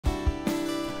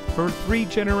For 3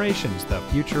 generations, the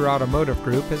Future Automotive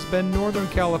Group has been Northern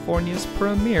California's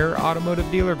premier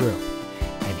automotive dealer group.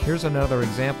 And here's another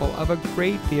example of a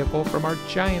great vehicle from our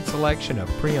giant selection of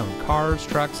pre-owned cars,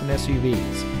 trucks, and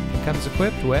SUVs. It comes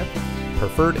equipped with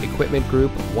Preferred Equipment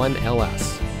Group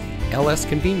 1LS, LS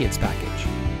Convenience Package,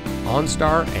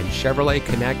 OnStar and Chevrolet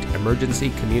Connect Emergency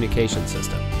Communication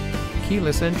System,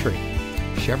 keyless entry,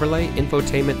 Chevrolet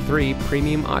Infotainment 3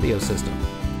 Premium Audio System,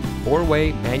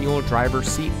 4-way manual driver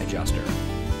seat adjuster,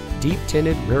 deep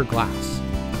tinted rear glass,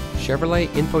 Chevrolet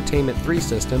Infotainment 3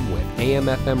 system with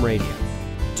AM/FM radio,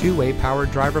 2-way power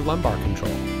driver lumbar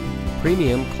control,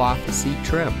 premium cloth seat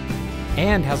trim,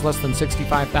 and has less than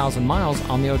 65,000 miles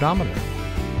on the odometer.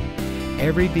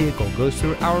 Every vehicle goes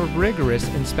through our rigorous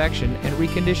inspection and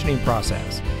reconditioning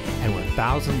process, and with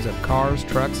thousands of cars,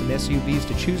 trucks, and SUVs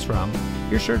to choose from,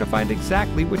 you're sure to find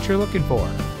exactly what you're looking for.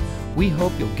 We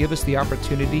hope you'll give us the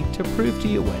opportunity to prove to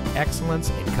you what excellence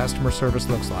in customer service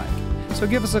looks like. So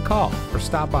give us a call or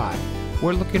stop by.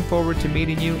 We're looking forward to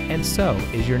meeting you, and so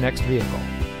is your next vehicle.